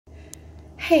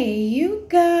Hey you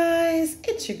guys,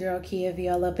 it's your girl Kia V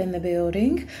all up in the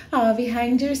building, all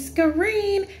behind your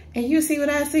screen, and you see what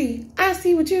I see. I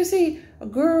see what you see.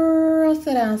 Girl,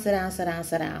 sit down, sit down, sit down,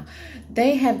 sit down.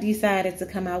 They have decided to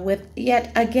come out with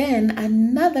yet again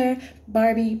another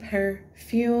Barbie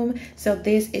perfume. So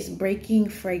this is breaking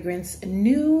fragrance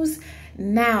news.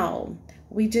 Now,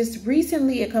 we just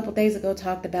recently, a couple days ago,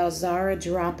 talked about Zara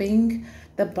dropping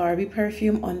the Barbie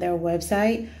perfume on their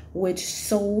website, which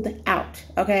sold out.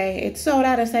 Okay, it sold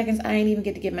out in seconds. I ain't even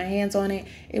get to get my hands on it.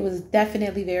 It was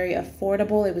definitely very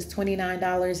affordable. It was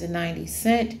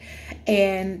 $29.90,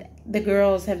 and the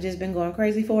girls have just been going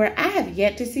crazy for it. I have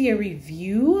yet to see a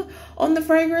review on the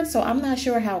fragrance, so I'm not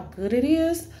sure how good it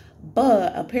is.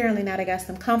 But apparently now they got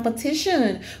some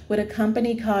competition with a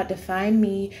company called Define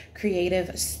Me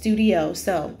Creative Studio.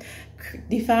 So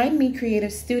Define Me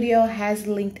Creative Studio has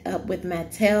linked up with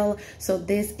Mattel. So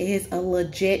this is a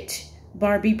legit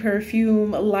Barbie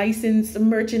perfume licensed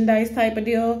merchandise type of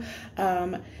deal.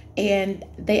 And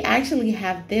they actually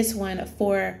have this one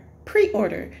for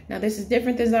pre-order. Now this is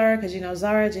different than Zara, because you know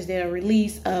Zara just did a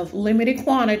release of limited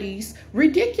quantities.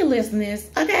 Ridiculousness.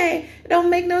 Okay, it don't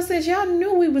make no sense. Y'all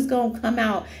knew we was gonna come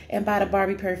out and buy the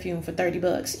Barbie perfume for 30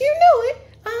 bucks. You knew it.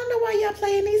 I don't know why y'all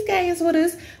playing these games with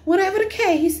us. Whatever the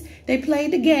case, they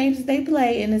played the games they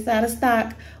play and it's out of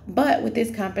stock. But with this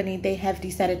company, they have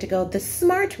decided to go the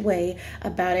smart way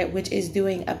about it, which is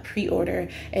doing a pre-order.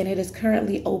 And it is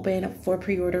currently open for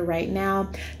pre-order right now.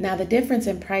 Now, the difference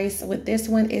in price with this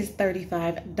one is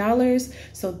 $35.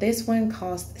 So this one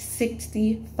costs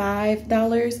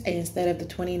 $65 instead of the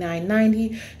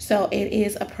 $29.90. So it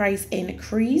is a price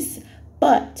increase,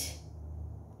 but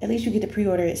at least you get the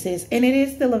pre-order, it says, and it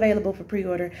is still available for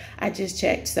pre-order. I just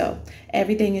checked, so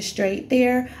everything is straight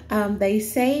there. They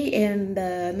say in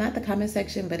the, not the comment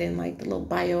section, but in like the little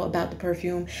bio about the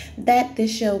perfume, that this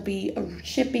shall be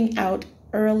shipping out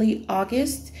early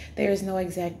August. There is no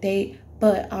exact date,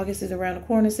 but August is around the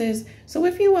corner, sis. So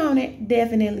if you want it,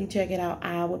 definitely check it out,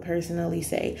 I would personally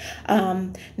say.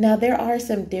 Now, there are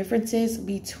some differences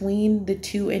between the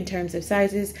two in terms of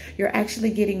sizes. You're actually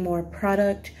getting more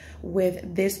product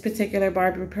with this particular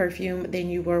Barbie perfume than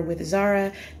you were with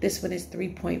Zara. This one is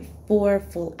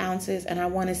 3.4 full ounces, and I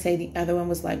want to say the other one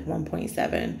was like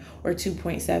 1.7 or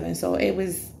 2.7. So it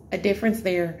was a difference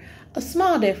there. A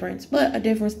small difference, but a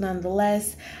difference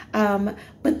nonetheless. But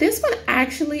this one,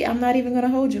 actually, I'm not even going to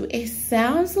hold you. It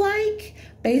sounds like,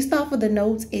 based off of the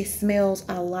notes, it smells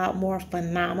a lot more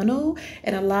phenomenal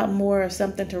and a lot more of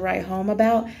something to write home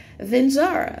about than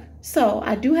Zara. So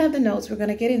I do have the notes. We're going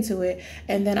to get into it.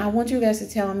 And then I want you guys to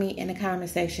tell me in the comment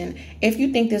section if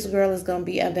you think this girl is going to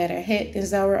be a better hit than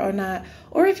Zara or not.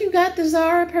 Or if you got the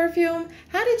Zara perfume,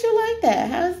 how did you like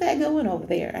that? How's that going over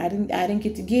there? I didn't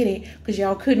get to get it because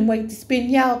y'all couldn't wait to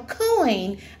spend y'all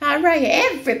coin. All right,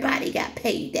 everybody got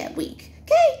paid that week.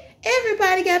 Okay?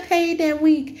 Everybody got paid that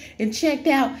week and checked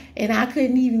out, and I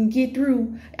couldn't even get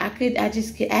through. I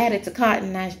just could add it to cart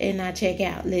and I check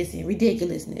out. Listen,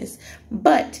 ridiculousness.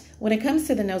 But when it comes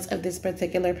to the notes of this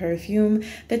particular perfume,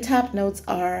 the top notes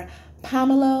are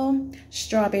pomelo,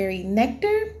 strawberry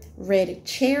nectar, red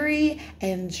cherry,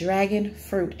 and dragon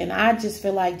fruit. And I just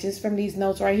feel like just from these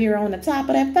notes right here on the top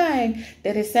of that thing,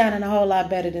 that it's sounding a whole lot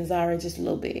better than Zara, just a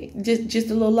little bit. Just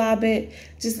a little lot bit.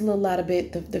 Just a little lot of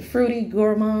bit. The fruity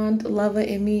gourmand lover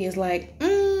in me is like,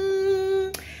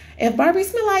 if Barbie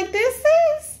smell like this,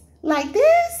 sis, like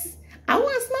this, I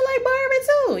want to smell like Barbie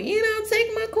too. You know,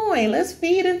 take my coin. Let's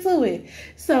feed into it.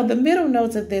 So the middle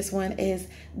notes of this one is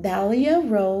dahlia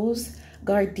rose,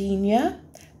 gardenia,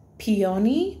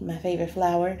 peony, my favorite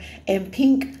flower, and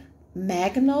pink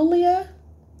magnolia.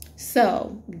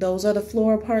 So those are the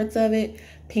floral parts of it: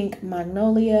 pink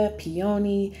magnolia,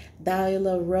 peony,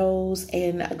 dahlia rose,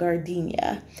 and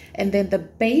gardenia. And then the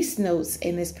base notes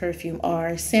in this perfume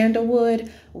are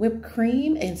sandalwood, whipped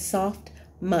cream, and soft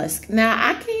musk. Now,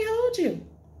 I can't hold you.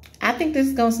 I think this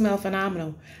is going to smell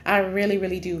phenomenal. I really,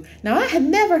 really do. Now, I had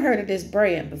never heard of this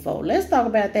brand before. Let's talk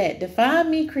about that. Define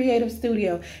Me Creative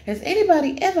Studio. Has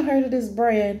anybody ever heard of this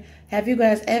brand? Have you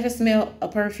guys ever smelled a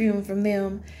perfume from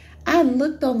them? I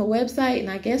looked on the website, and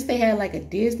I guess they had like a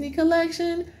Disney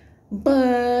collection,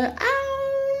 but I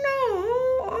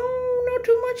don't know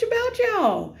too much about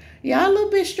y'all. Y'all a little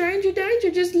bit stranger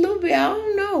danger, just a little bit. I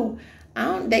don't know.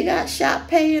 They got shop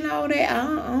pay and all that. I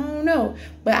don't know.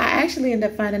 But I actually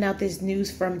ended up finding out this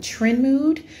news from Trend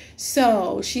Mood.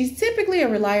 So she's typically a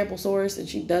reliable source, and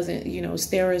she doesn't, you know,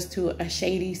 steer us to a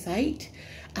shady site.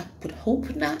 I would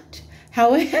hope not.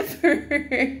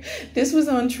 However, this was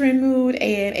on Trend Mood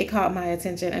and it caught my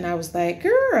attention. And I was like,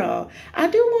 girl, I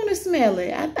do want to smell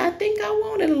it. I think I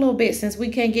want it a little bit since we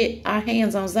can't get our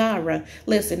hands on Zara.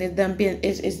 Listen,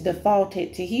 it's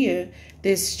defaulted to here,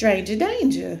 this Stranger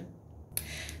Danger.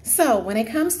 So when it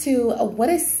comes to what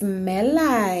it smells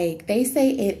like, they say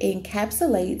it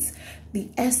encapsulates the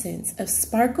essence of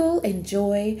sparkle and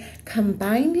joy,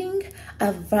 combining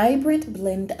a vibrant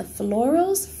blend of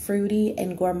florals, fruity,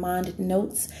 and gourmand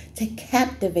notes to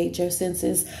captivate your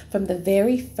senses from the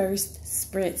very first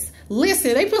spritz.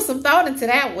 Listen, they put some thought into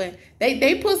that one.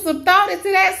 They put some thought into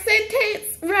that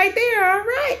sentence right there, all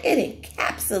right? It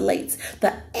encapsulates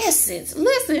the essence.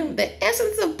 Listen, the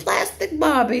essence of plastic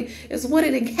Barbie is what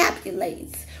it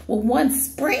encapsulates with one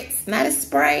spritz, not a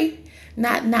spray,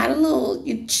 not a little,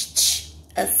 a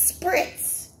spritz.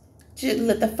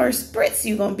 The first spritz,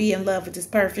 you're going to be in love with this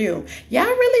perfume. Y'all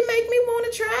really make me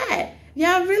want to try it.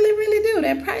 Y'all really, really do.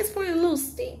 That price point is a little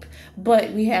steep,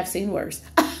 but we have seen worse.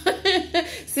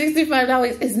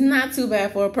 $65 is not too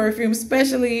bad for a perfume,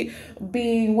 especially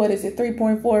being, what is it,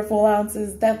 3.4 full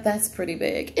ounces. That's pretty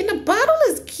big. And the bottle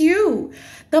is cute.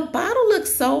 The bottle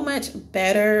looks so much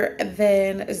better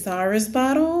than Zara's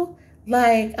bottle.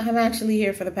 Like, I'm actually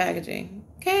here for the packaging.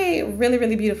 Okay, really,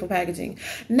 really beautiful packaging.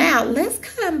 Now, let's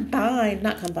compare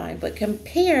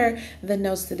the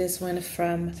notes to this one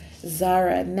from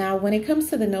Zara. Now, when it comes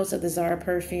to the notes of the Zara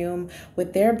perfume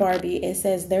with their Barbie, it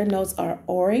says their notes are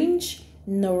orange,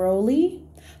 neroli,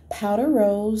 powder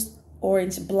rose,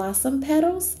 orange blossom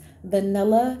petals,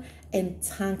 vanilla, and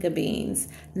tonka beans.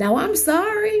 Now, I'm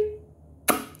sorry,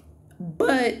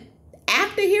 but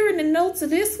after hearing the notes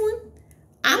of this one,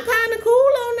 I'm kind of cool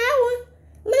on that one.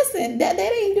 Listen, that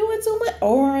ain't doing too much.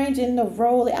 Orange and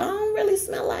neroli. I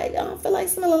don't feel like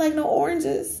smelling like no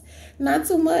oranges. Not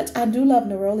too much. I do love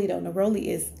neroli though. Neroli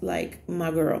is like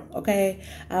my girl, okay?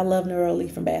 I love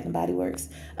neroli from Bath and Body Works.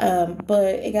 But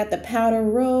it got the powder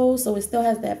rose, so it still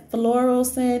has that floral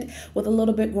scent with a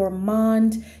little bit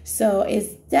gourmand. So it's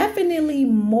definitely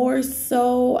more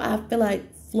so, I feel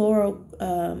like floral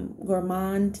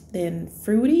gourmand than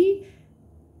fruity,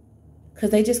 because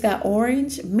they just got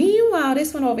orange. Meanwhile,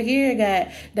 this one over here got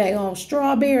that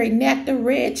strawberry, nectar,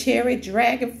 red cherry,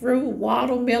 dragon fruit,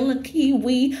 watermelon,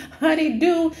 kiwi,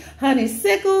 honeydew,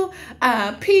 honeysuckle,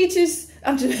 peaches,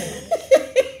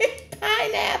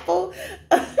 pineapple.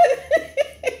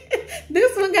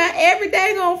 This one got every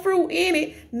dang fruit in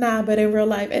it. Nah, but in real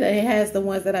life, it has the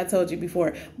ones that I told you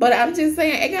before. But I'm just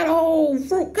saying, it got a whole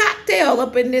fruit cocktail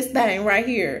up in this thing right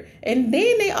here. And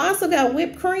then they also got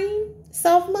whipped cream,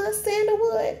 soft musk,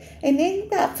 sandalwood, and then you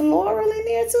got floral in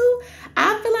there too.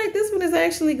 I feel like this one is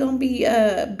actually gonna be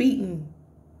beating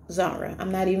Zara. I'm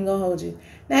not even gonna hold you.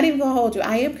 Not even gonna hold you.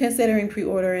 I am considering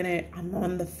pre-ordering it. I'm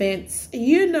on the fence.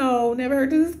 You know, never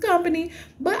heard of this company,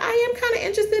 but I am kind of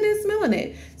interested in smelling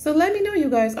it. So let me know, you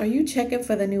guys, are you checking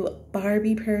for the new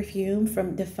Barbie perfume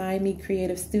from Define Me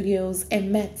Creative Studios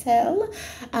and Mattel?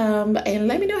 And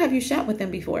let me know, have you shot with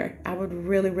them before? I would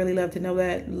really, really love to know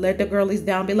that. Let the girlies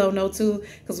down below know too,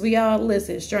 because we all,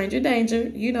 listen, stranger danger.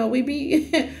 You know, we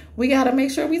gotta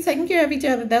make sure we taking care of each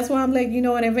other. That's why I'm letting you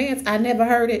know in advance. I never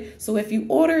heard it. So if you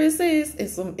order it, sis,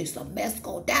 it's a mess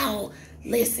go down.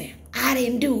 Listen, I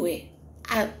didn't do it.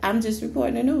 I'm just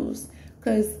reporting the news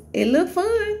because it looked fun.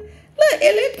 Look,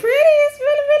 it looked pretty. It's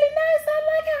really, really nice. I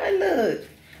like how it looks.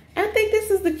 I think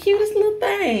this is the cutest little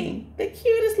thing. The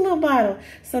cutest little bottle.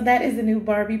 So that is the new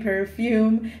Barbie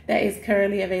perfume that is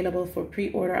currently available for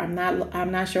pre-order. I'm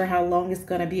not sure how long it's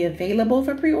going to be available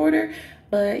for pre-order.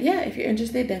 But yeah, if you're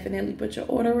interested, definitely put your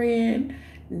order in.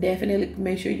 Definitely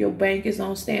make sure your bank is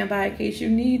on standby in case you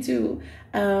need to.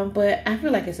 But I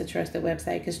feel like it's a trusted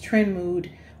website because Trend Mood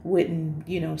wouldn't,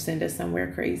 you know, send us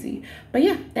somewhere crazy. But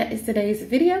yeah, that is today's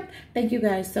video. Thank you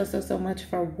guys so much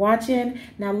for watching.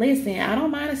 Now listen, I don't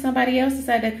mind if somebody else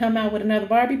decide to come out with another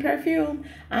Barbie perfume.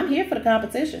 I'm here for the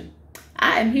competition.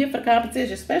 I am here for the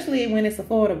competition, especially when it's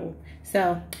affordable.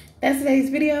 So that's today's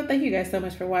video. Thank you guys so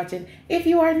much for watching. If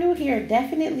you are new here,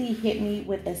 definitely hit me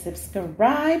with a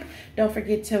subscribe. Don't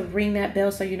forget to ring that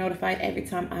bell so you're notified every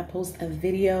time I post a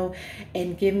video.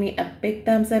 And give me a big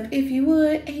thumbs up if you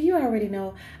would. And you already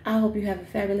know, I hope you have a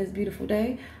fabulous, beautiful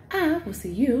day. I will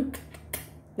see you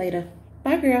later.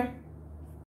 Bye, girl.